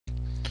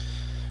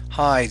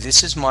Hi,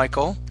 this is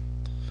Michael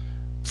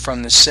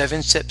from the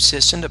 7-Step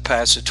System to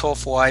pass the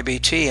TOEFL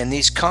IBT, and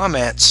these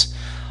comments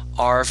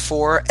are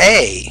for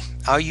A.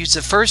 I'll use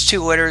the first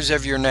two letters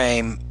of your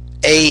name,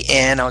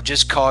 A-N. I'll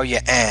just call you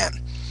Ann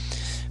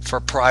for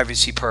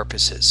privacy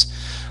purposes.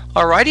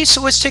 Alrighty,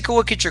 so let's take a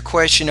look at your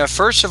question.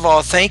 First of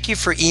all, thank you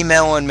for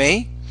emailing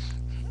me.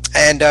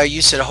 And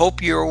you said,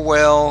 hope you're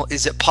well.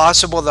 Is it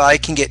possible that I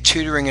can get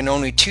tutoring in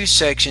only 2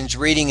 sections,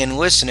 reading and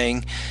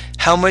listening?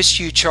 How much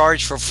do you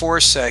charge for 4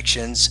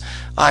 sections?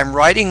 I'm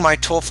writing my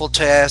TOEFL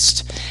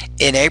test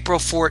in April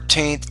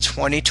 14th,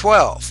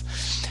 2012.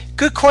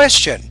 Good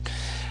question.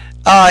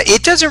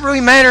 It doesn't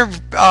really matter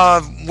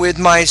with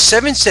my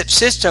 7-step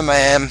system,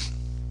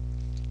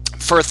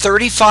 for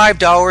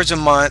 $35 a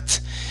month.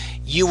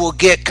 You will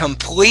get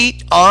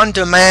complete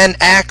on-demand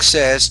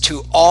access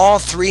to all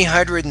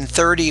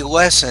 330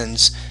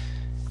 lessons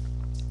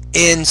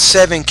in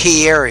 7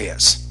 key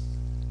areas: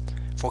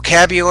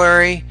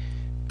 vocabulary,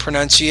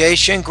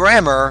 pronunciation,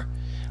 grammar,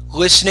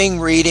 listening,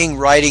 reading,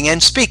 writing,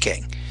 and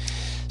speaking.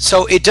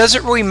 So it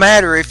doesn't really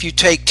matter if you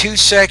take 2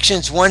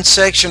 sections, 1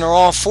 section, or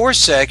all 4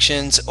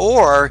 sections,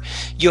 or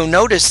you'll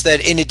notice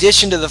that in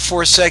addition to the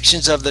 4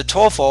 sections of the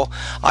TOEFL,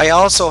 I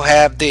also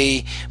have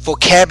the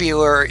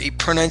vocabulary,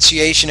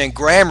 pronunciation, and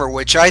grammar,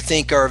 which I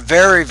think are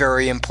very,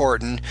 very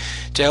important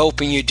to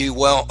helping you do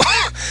well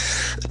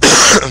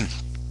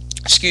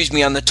excuse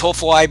me, on the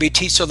TOEFL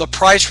IBT. So the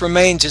price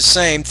remains the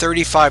same,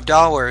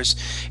 $35.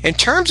 In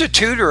terms of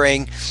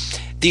tutoring,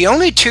 the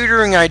only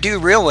tutoring I do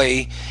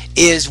really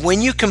is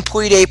when you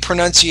complete a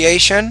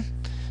pronunciation,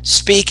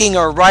 speaking,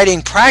 or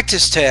writing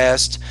practice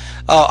test.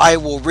 I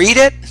will read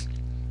it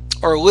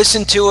or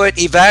listen to it,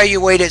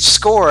 evaluate it,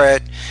 score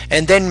it,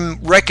 and then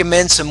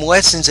recommend some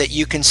lessons that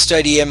you can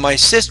study in my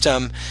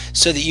system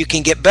so that you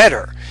can get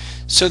better.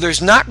 So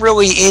there's not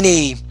really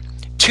any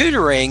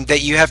tutoring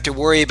that you have to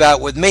worry about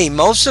with me.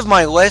 Most of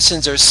my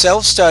lessons are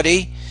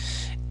self-study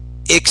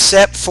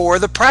except for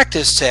the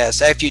practice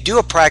test. If you do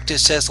a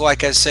practice test,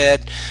 like I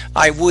said,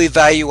 I will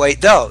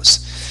evaluate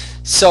those.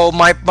 So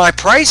my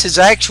price is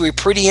actually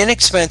pretty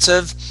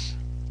inexpensive.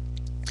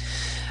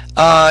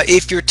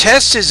 If your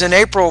test is in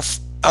April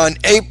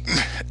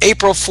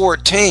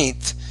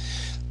 14th,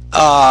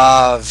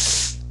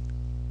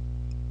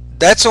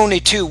 that's only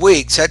 2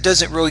 weeks. That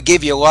doesn't really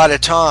give you a lot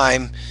of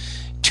time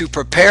to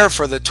prepare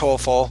for the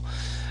TOEFL.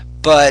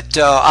 But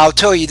I'll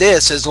tell you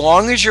this, as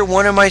long as you're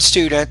one of my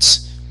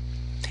students,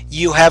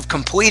 you have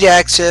complete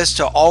access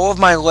to all of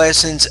my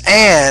lessons,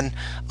 and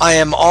I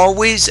am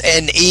always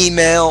an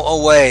email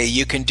away.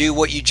 You can do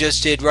what you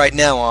just did right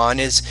now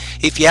is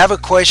if you have a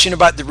question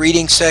about the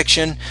reading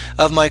section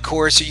of my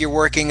course that you're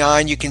working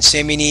on, you can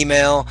send me an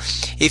email.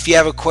 If you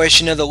have a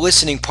question of the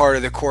listening part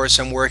of the course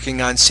I'm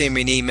working on, send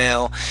me an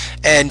email.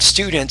 And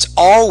students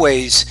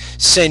always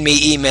send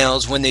me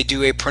emails when they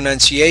do a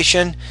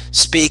pronunciation,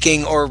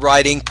 speaking, or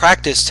writing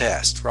practice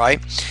test, right?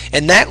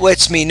 And that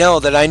lets me know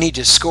that I need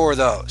to score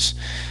those.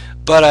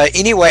 But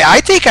anyway,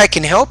 I think I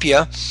can help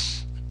you.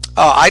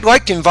 I'd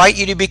like to invite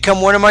you to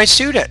become one of my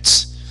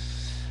students.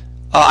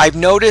 I've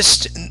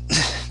noticed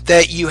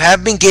that you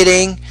have been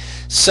getting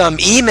some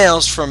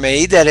emails from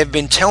me that have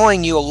been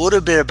telling you a little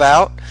bit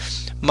about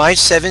my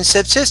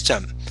 7-step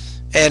system,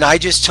 and I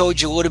just told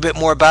you a little bit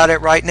more about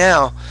it right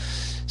now.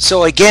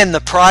 So again,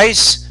 the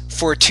price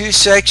for 2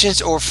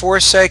 sections or 4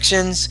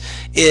 sections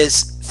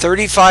is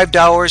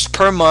 $35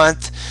 per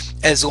month.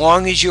 As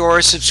long as you are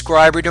a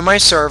subscriber to my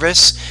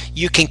service,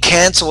 you can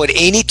cancel at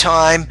any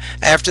time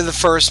after the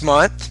first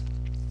month,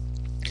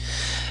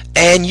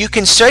 and you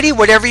can study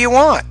whatever you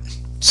want.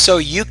 So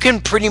you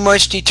can pretty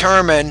much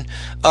determine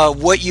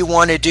what you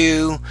want to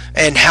do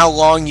and how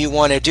long you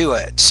want to do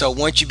it. So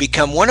once you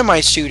become one of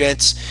my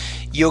students,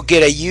 you'll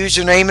get a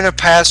username and a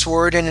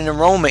password and an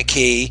enrollment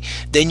key.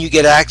 Then you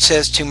get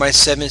access to my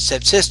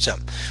 7-step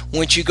system.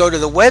 Once you go to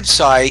the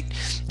website,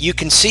 you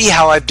can see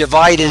how I've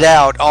divided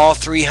out all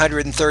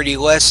 330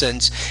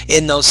 lessons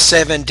in those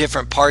 7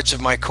 different parts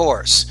of my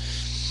course.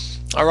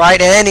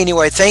 Alright, and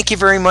anyway, thank you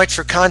very much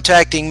for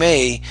contacting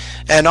me,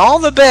 and all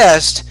the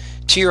best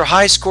to your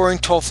high-scoring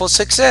TOEFL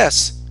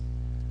success.